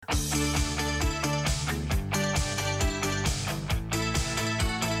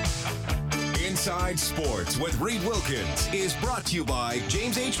Inside Sports with Reed Wilkins is brought to you by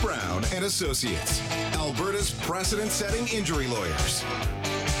James H. Brown and Associates, Alberta's precedent-setting injury lawyers.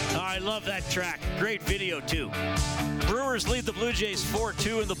 Oh, I love that track. Great video, too. Brewers lead the Blue Jays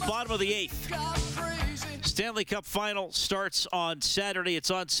 4-2 in the bottom of the eighth. Stanley Cup Final starts on Saturday. It's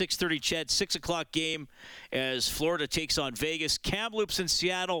on 6:30, CHED, 6 o'clock game as Florida takes on Vegas. Kamloops in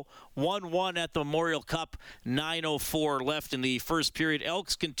Seattle, 1-1 at the Memorial Cup, 9:04 left in the first period.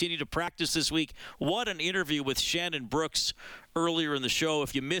 Elks continue to practice this week. What an interview with Shannon Brooks earlier in the show.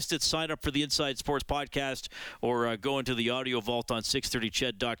 If you missed it, sign up for the Inside Sports podcast or go into the audio vault on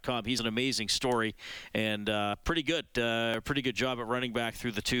 630ched.com. He's an amazing story and pretty good job at running back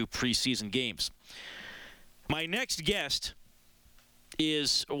through the two preseason games. My next guest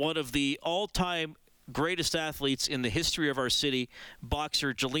is one of the all-time greatest athletes in the history of our city,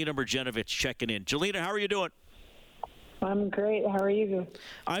 boxer Jelena Mrdjenovic, checking in. Jelena, how are you doing? I'm great. How are you?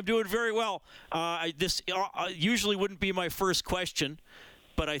 I'm doing very well. This usually wouldn't be my first question,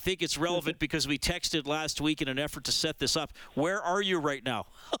 but I think it's relevant because we texted last week in an effort to set this up. Where are you right now?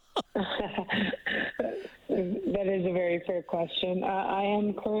 That is a very fair question. I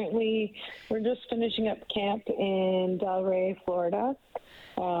am currently, we're just finishing up camp in Delray, Florida.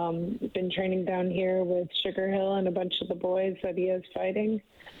 Been training down here with Sugar Hill and a bunch of the boys that he is fighting.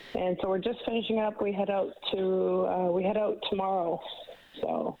 And so we're just finishing up. We head out tomorrow.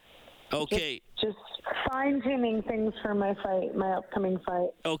 So okay. Just fine-tuning things for my upcoming fight.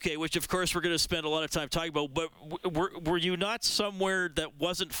 Okay, which of course we're going to spend a lot of time talking about. But were you not somewhere that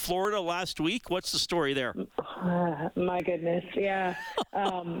wasn't Florida last week? What's the story there? My goodness, yeah.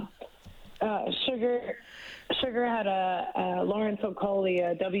 Sugar had a Lawrence Okolie,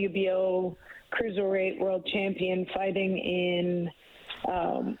 a WBO cruiserweight world champion, fighting in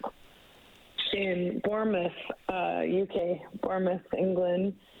Bournemouth, UK, Bournemouth,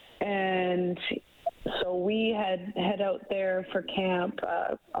 England. And so we head out there for camp,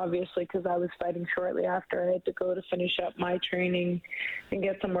 obviously, because I was fighting shortly after. I had to go to finish up my training and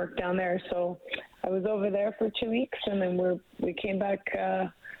get some work down there. So I was over there for 2 weeks, and then we came back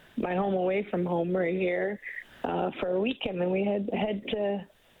my home away from home right here for a week, and then we head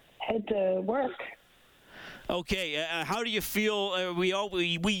to work. Okay, how do you feel?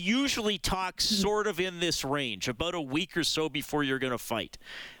 We usually talk sort of in this range, about a week or so before you're going to fight.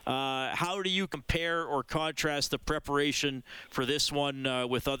 How do you compare or contrast the preparation for this one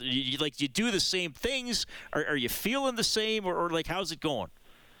with other? You do the same things? Are you feeling the same, or like how's it going?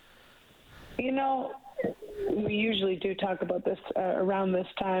 You know, we usually do talk about this around this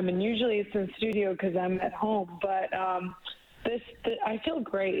time, and usually it's in studio because I'm at home, but. I feel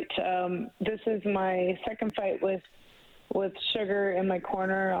great. This is my second fight with Sugar in my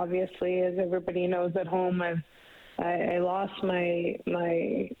corner. Obviously, as everybody knows at home, I lost my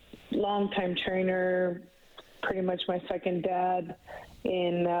longtime trainer, pretty much my second dad,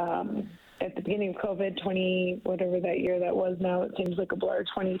 at the beginning of COVID, whatever that year that was. Now it seems like a blur.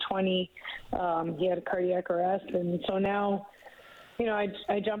 2020. He had a cardiac arrest, and so now. You know,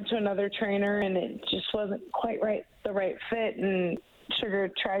 I jumped to another trainer, and it just wasn't quite the right fit. And Sugar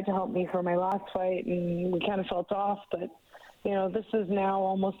tried to help me for my last fight, and we kind of felt off. But you know, this is now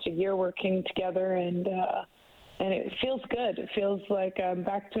almost a year working together, and it feels good. It feels like I'm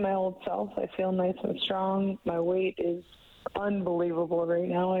back to my old self. I feel nice and strong. My weight is unbelievable right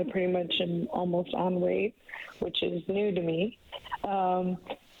now. I pretty much am almost on weight, which is new to me. A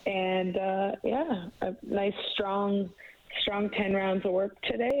nice strong 10 rounds of work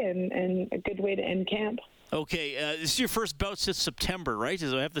today and a good way to end camp. Okay, this is your first bout since September, right?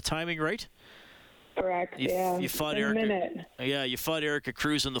 Do I have the timing right? Correct, You fought Erica. Yeah, you fought Erica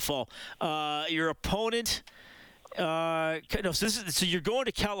Cruz in the fall. Your opponent, so you're going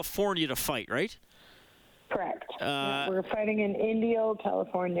to California to fight, right? Correct. We're fighting in Indio,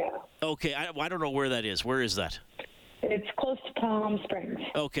 California. Okay, I don't know where that is. Where is that? It's close to Palm Springs.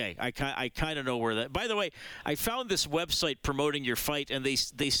 Okay, I kind of know where that. By the way, I found this website promoting your fight, and they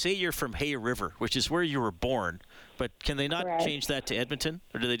say you're from Hay River, which is where you were born. But can they not Correct. change that to Edmonton,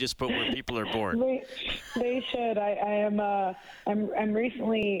 or do they just put where people are born? They should. I'm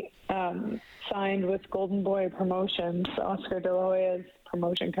recently signed with Golden Boy Promotions, Oscar De La Hoya's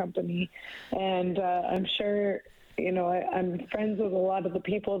promotion company, and I'm sure. You know, I'm friends with a lot of the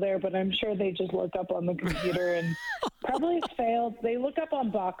people there, but I'm sure they just look up on the computer and probably failed. They look up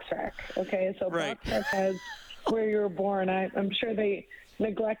on BoxRec, okay? So right. BoxRec has where you were born. I'm sure they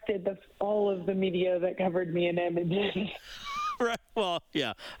neglected all of the media that covered me in Edmonton. Right. Well,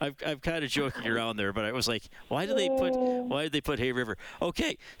 yeah, I'm kind of joking around there, but I was like, why did they put Hay River?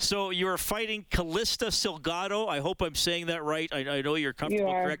 Okay, so you're fighting Callista Salgado. I hope I'm saying that right. I know you're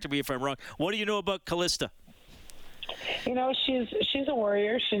comfortable correcting me if I'm wrong. What do you know about Callista? You know, she's a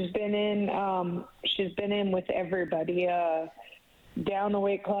warrior. She's been in with everybody, down a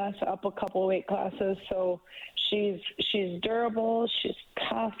weight class, up a couple weight classes. So she's durable. She's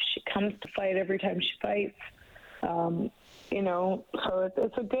tough. She comes to fight every time she fights. You know, so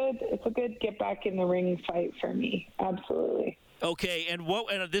it's a good get back in the ring fight for me. Absolutely. Okay, and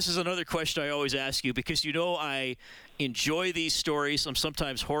this is another question I always ask you because you know I enjoy these stories. I'm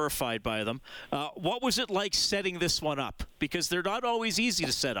sometimes horrified by them. What was it like setting this one up? Because they're not always easy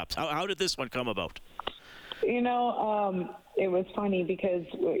to set up. How did this one come about? You know, it was funny because,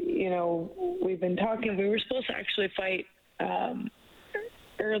 you know, we've been talking. We were supposed to actually fight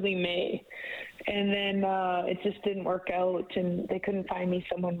early May. And then it just didn't work out, and they couldn't find me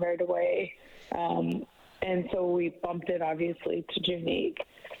someone right away. And so we bumped it, obviously, to June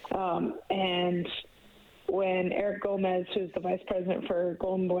 8th. And when Eric Gomez, who's the vice president for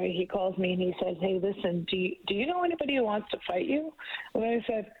Golden Boy, he calls me and he says, "Hey, listen, do you know anybody who wants to fight you?" And I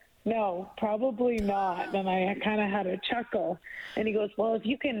said, "No, probably not." And I kind of had a chuckle. And he goes, "Well, if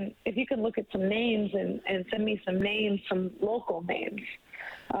you can look at some names and send me some names, some local names,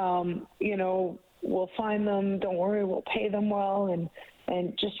 you know, we'll find them. Don't worry, we'll pay them well,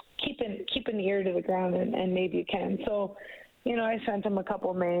 and just keep an ear to the ground, and maybe you can." So, you know, I sent him a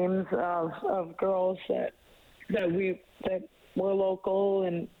couple names of girls that were local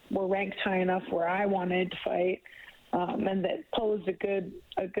and were ranked high enough where I wanted to fight, and that posed a good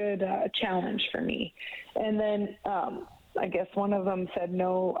challenge for me. And then I guess one of them said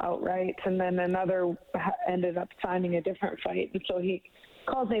no outright, and then another ended up signing a different fight. And so he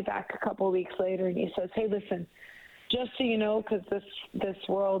calls me back a couple of weeks later and he says, "Hey, listen, just so you know, because this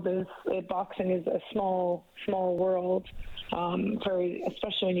world boxing is a small world,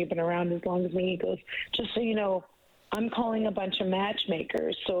 especially when you've been around as long as me." He goes, "Just so you know, I'm calling a bunch of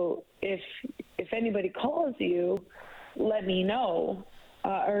matchmakers. So if anybody calls you, let me know.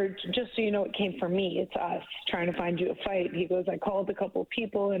 Or just so you know, it came from me. It's us trying to find you a fight." He goes, "I called a couple of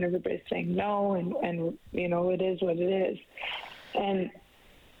people and everybody's saying no, and you know, it is what it is." And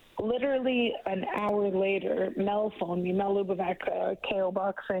literally an hour later, Mel phoned me, Mel Lubovac, KO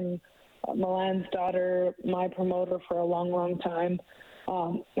Boxing, Milan's daughter, my promoter for a long, long time.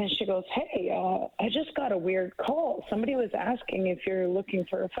 And she goes, "Hey, I just got a weird call. Somebody was asking if you're looking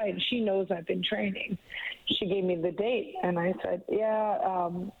for a fight." And she knows I've been training. She gave me the date. And I said, "Yeah,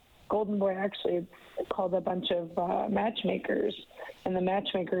 Golden Boy actually called a bunch of matchmakers. And the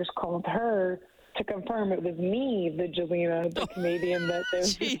matchmakers called her to confirm it was me, the Jelena, the Canadian that they were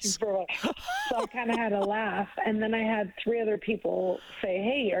looking for." So I kind of had a laugh. And then I had 3 other people say,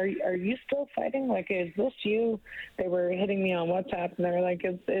 "Hey, are you still fighting? Like, is this you?" They were hitting me on WhatsApp, and they were like,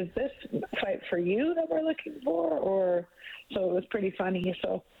 is this fight for you that we're looking for? Or so it was pretty funny.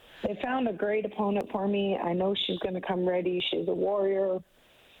 So they found a great opponent for me. I know she's going to come ready. She's a warrior.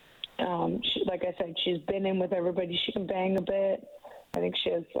 Like I said, she's been in with everybody. She can bang a bit. I think she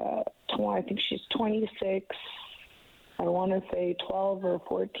has, I think she's 26. I want to say 12 or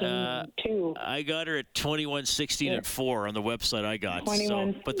 14, 2. I got her at 21, 16, and 4 on the website I got.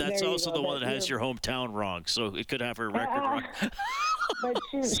 21, so, but that's also the one that has your hometown wrong, so it could have her record wrong. But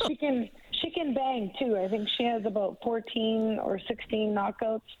she can bang, too. I think she has about 14 or 16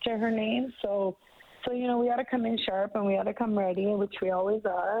 knockouts to her name. So you know, we got to come in sharp, and we got to come ready, which we always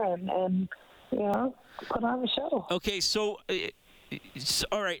are, and you know, put on the show. Okay, so...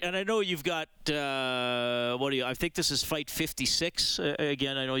 all right, and I know you've got, I think this is fight 56.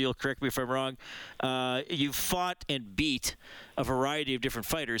 Again, I know you'll correct me if I'm wrong. You've fought and beat a variety of different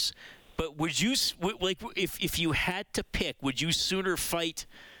fighters, but would you, like, if you had to pick, would you sooner fight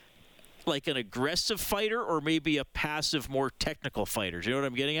like an aggressive fighter or maybe a passive, more technical fighter? Do you know what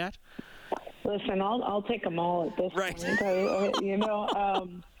I'm getting at? Listen, I'll take them all at this point. You know,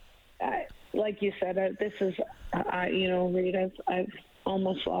 like you said, this is, you know, Reed, I've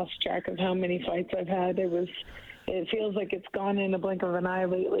almost lost track of how many fights I've had. It feels like it's gone in a blink of an eye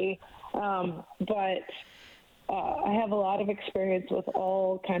lately. But I have a lot of experience with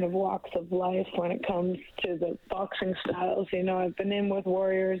all kind of walks of life when it comes to the boxing styles. You know, I've been in with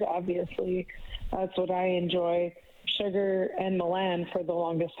warriors, obviously. That's what I enjoy. Sugar and Milan for the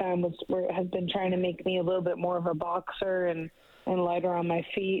longest time have been trying to make me a little bit more of a boxer and lighter on my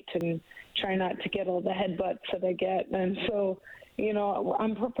feet and try not to get all the headbutts that I get. And so, you know,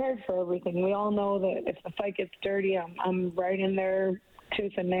 I'm prepared for everything. We all know that if the fight gets dirty, I'm right in there,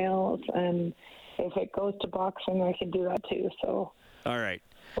 tooth and nails. And if it goes to boxing, I can do that too. So. All right.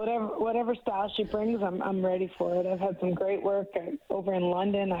 Whatever style she brings, I'm ready for it. I've had some great work over in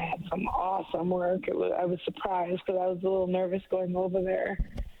London. I had some awesome work. I was surprised because I was a little nervous going over there.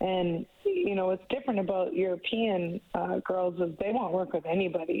 And, you know, what's different about European girls is they won't work with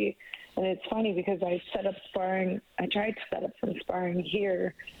anybody. And it's funny because I tried to set up some sparring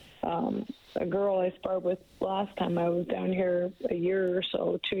here. A girl I sparred with last time I was down here a year or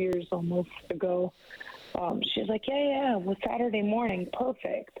so, 2 years almost ago. She's like, yeah, well, Saturday morning,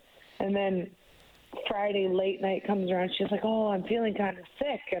 perfect. And then Friday late night comes around. She's like, oh, I'm feeling kind of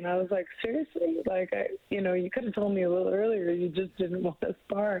sick. And I was like, seriously? Like, you could have told me a little earlier. You just didn't want to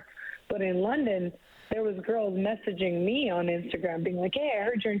spar. But in London, there was girls messaging me on Instagram being like, hey, I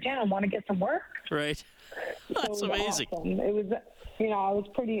heard you're in town. Want to get some work? Right. That's amazing. Awesome. It was, I was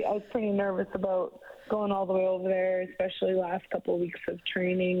pretty nervous about going all the way over there, especially last couple of weeks of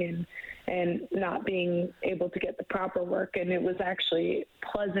training and not being able to get the proper work. And it was actually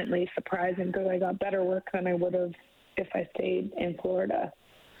pleasantly surprising because I got better work than I would have if I stayed in Florida.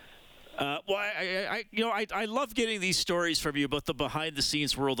 I love getting these stories from you about the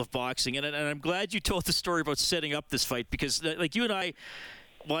behind-the-scenes world of boxing, and I'm glad you told the story about setting up this fight because, like you and I,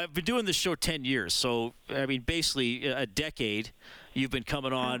 well, I've been doing this show 10 years, so, I mean, basically a decade you've been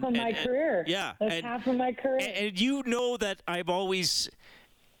coming on. Half of my career. Yeah. That's half of my career. And you know that I've always,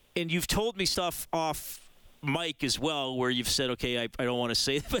 and you've told me stuff off mic as well where you've said, okay, I don't want to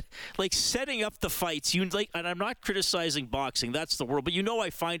say it, but like setting up the fights, and I'm not criticizing boxing, that's the world, but I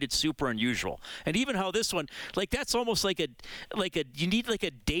find it super unusual. And even how this one, like that's almost like you need like a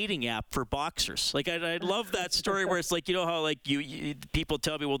dating app for boxers. Like I love that story where it's like, you know how like you people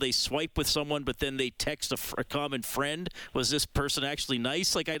tell me, well, they swipe with someone, but then they text a common friend. Was this person actually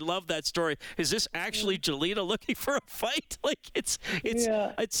nice? Like I love that story. Is this actually Jelena looking for a fight? Like it's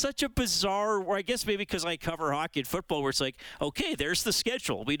such a bizarre, or I guess maybe because I cover hockey and football where it's like, okay, there's the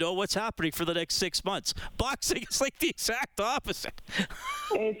schedule. We know what's happening for the next 6 months. Boxing is like the exact opposite.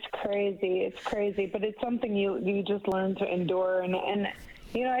 It's crazy, but it's something you just learn to endure. And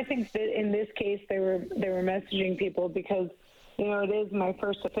I think that in this case they were messaging people because, it is my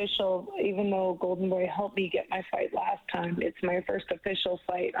first official, even though Golden Boy helped me get my fight last time, it's my first official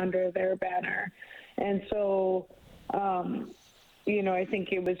fight under their banner. And so, I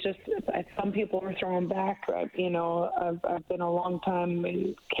think it was just some people were throwing back. I've been a long time.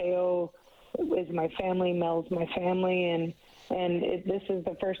 KO is my family. Mel's my family, and this is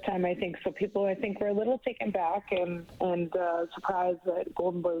the first time I think. So people, I think, were a little taken back and surprised that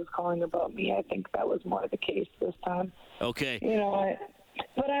Golden Boy was calling about me. I think that was more the case this time. Okay.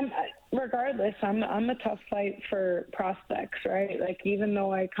 But regardless, I'm a tough fight for prospects, right? Like even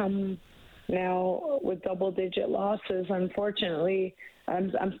though I come now with double-digit losses, unfortunately,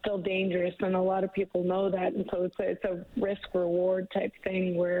 I'm still dangerous, and a lot of people know that. And so it's a risk-reward type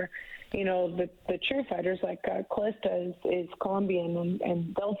thing where, the true fighters like Calista is Colombian,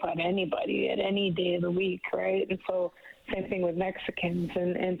 and they'll fight anybody at any day of the week, right? And so same thing with Mexicans,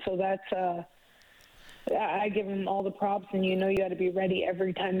 and so that's I give them all the props, and you got to be ready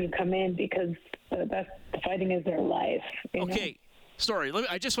every time you come in because the fighting is their life. Okay. Sorry,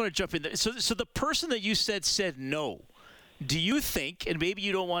 I just want to jump in there. So the person that you said no, do you think, and maybe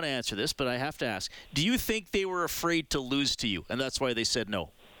you don't want to answer this, but I have to ask, do you think they were afraid to lose to you, and that's why they said no?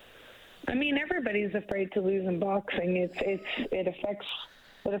 I mean, everybody's afraid to lose in boxing. It affects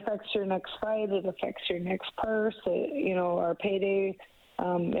your next fight. It affects your next purse. Our payday.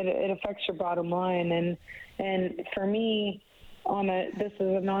 It affects your bottom line. And for me, this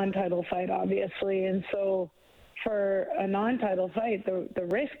is a non-title fight, obviously, and so. For a non-title fight, the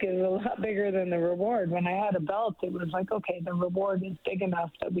risk is a lot bigger than the reward. When I had a belt, it was like, okay, the reward is big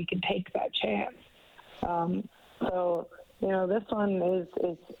enough that we can take that chance. So, this one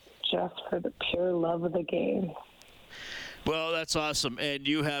is just for the pure love of the game. Well, that's awesome. And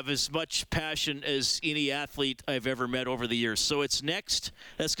you have as much passion as any athlete I've ever met over the years. So that's going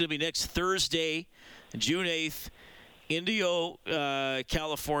to be next Thursday, June 8th. Indio,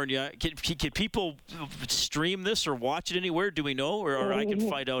 California. Can people stream this or watch it anywhere? Do we know, or I can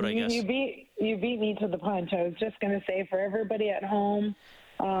find out? I guess you beat me to the punch. I was just going to say for everybody at home,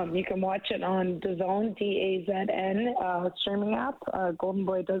 you can watch it on DAZN, DAZN streaming app. Golden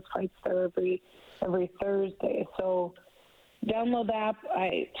Boy does fights there every Thursday. So download the app.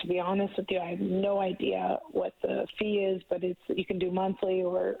 To be honest with you, I have no idea what the fee is, but you can do monthly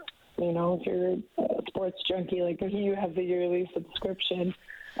or. If you're a sports junkie like you have the yearly subscription.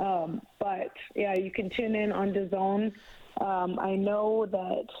 But, yeah, you can tune in on DAZN. I know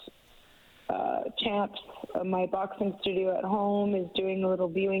that Champs, my boxing studio at home, is doing a little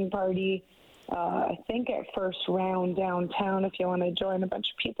viewing party I think at First Round downtown. If you want to join a bunch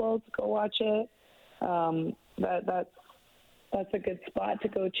of people to go watch it, that's a good spot to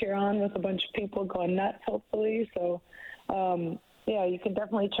go cheer on with a bunch of people going nuts, hopefully. So, yeah, you can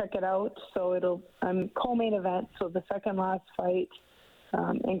definitely check it out. So co-main event, so the second last fight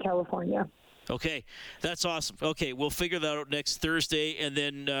in California. Okay, that's awesome. Okay, we'll figure that out next Thursday, and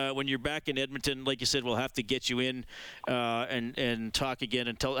then when you're back in Edmonton, like you said, we'll have to get you in and talk again.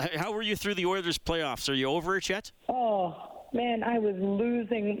 And how were you through the Oilers playoffs? Are you over it yet? Oh, man, I was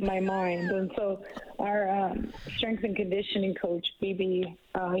losing my mind. And so our strength and conditioning coach, BB,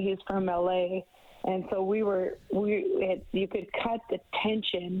 he's from LA, and so you could cut the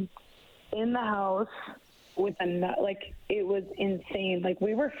tension in the house with it was insane. Like,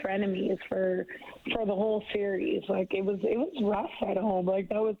 we were frenemies for the whole series. Like, it was rough at home.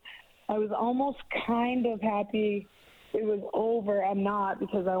 Like, I was almost kind of happy it was over. I'm not,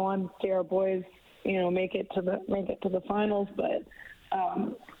 because I wanted to see our boys, make it to the finals. But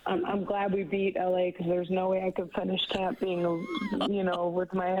I'm glad we beat LA, because there's no way I could finish camp being,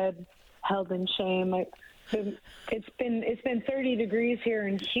 with my head held in shame. It's been 30 degrees here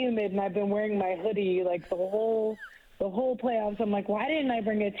and humid, and I've been wearing my hoodie like the whole playoffs. I'm like, why didn't I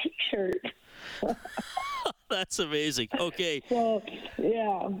bring a T-shirt? That's amazing. Okay. So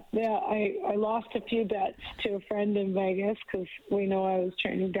yeah, I lost a few bets to a friend in Vegas, because we know I was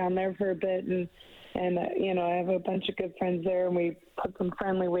training down there for a bit, and I have a bunch of good friends there, and we put some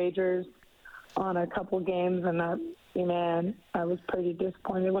friendly wagers on a couple games, and man, I was pretty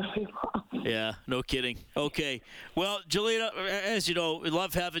disappointed when we lost. Yeah, no kidding. Okay. Well, Jelena, as you know, we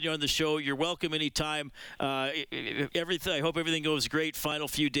love having you on the show. You're welcome anytime. I hope everything goes great. Final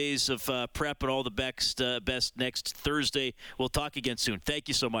few days of prep, and all the best next Thursday. We'll talk again soon. Thank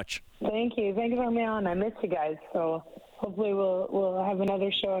you so much. Thank you. Thank you for having me on. I miss you guys. So hopefully we'll have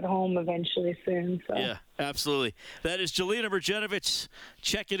another show at home eventually soon. So. Yeah, absolutely. That is Jelena Mrnjavec.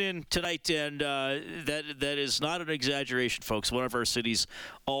 Check it in tonight, and that is not an exaggeration, folks. One of our city's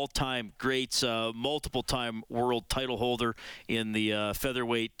all-time greats, multiple-time world title holder in the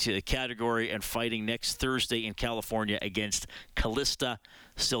featherweight category, and fighting next Thursday in California against Calista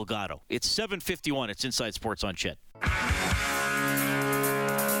Salgado. It's 7:51. It's Inside Sports on Chet.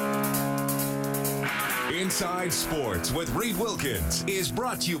 Inside Sports with Reed Wilkins is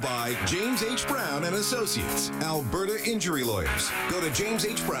brought to you by James H. Brown and Associates, Alberta Injury Lawyers. Go to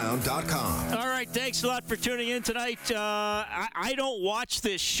jameshbrown.com. All right, thanks a lot for tuning in tonight. I don't watch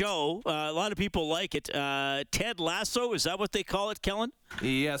this show. A lot of people like it. Ted Lasso, is that what they call it, Kellen?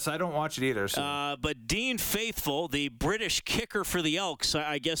 Yes, I don't watch it either. So. But Dean Faithful, the British kicker for the Elks,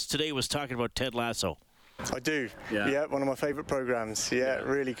 I guess today was talking about Ted Lasso. I do. Yeah, one of my favorite programs. Yeah,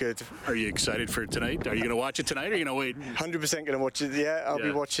 really good. Are you excited for tonight? Are you going to watch it tonight, or are you going to wait? 100% going to watch it. Yeah, I'll be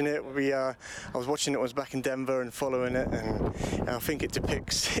watching it. I was watching it when I was back in Denver and following it, and I think it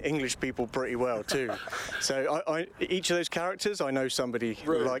depicts English people pretty well too. So each of those characters, I know somebody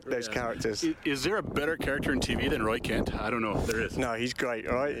like those characters. Is there a better character in TV than Roy Kent? I don't know if there is. No, he's great,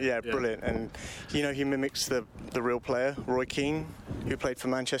 right? Yeah, brilliant. And he mimics the real player, Roy Keane, who played for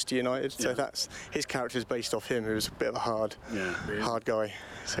Manchester United. So that's his character's based off him, who was a bit of a hard guy.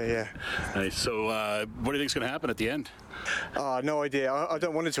 So yeah. Nice. So what do you think is going to happen at the end? No idea. I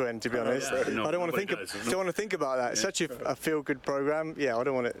don't want it to end, to be honest. I don't want to think about that. It's such a feel-good program. Yeah, I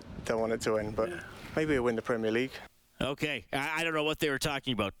don't want it to end, but maybe we'll win the Premier League. Okay. I don't know what they were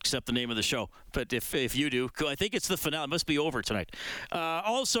talking about, except the name of the show. But if you do, I think it's the finale. It must be over tonight.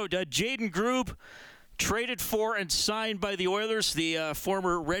 Also, Jayden Grube, traded for and signed by the Oilers, the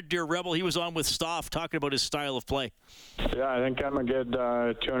former Red Deer Rebel. He was on with Stoff talking about his style of play. Yeah, I think I'm a good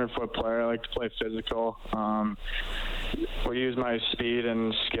 200-foot player. I like to play physical. We use my speed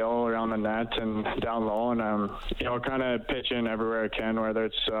and skill around the net and down low, and kind of pitch in everywhere I can, whether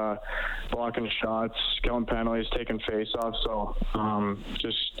it's blocking shots, killing penalties, taking face-offs. So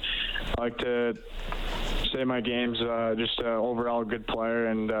just I like to say my game's just an overall good player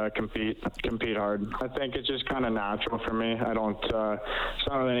and compete hard. I think it's just kind of natural for me. I don't. It's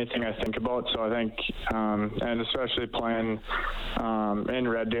not really anything I think about. So I think, and especially playing in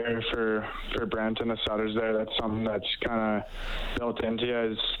Red Deer for Brent and the Sutters there, that's something that's kind of built into you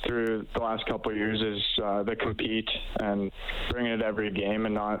is through the last couple of years is the compete and bringing it every game,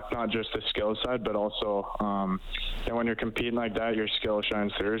 and not just the skill side, but also and when you're competing like that, your skill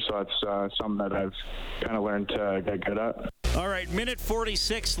shines through. So that's something that I've kind of learned to get good at. All right, minute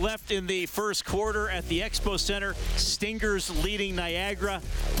 46 left in the first quarter at the Expo Center. Stingers leading Niagara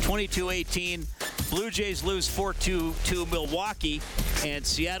 22-18. Blue Jays lose 4-2 to Milwaukee. and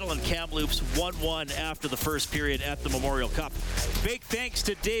Seattle and Kamloops 1-1 after the first period at the Memorial Cup. Big thanks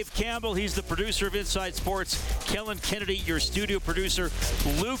to Dave Campbell. He's the producer of Inside Sports. Kellen Kennedy, your studio producer.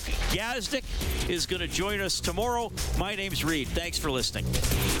 Luke Gazdick is going to join us tomorrow. My name's Reed. Thanks for listening.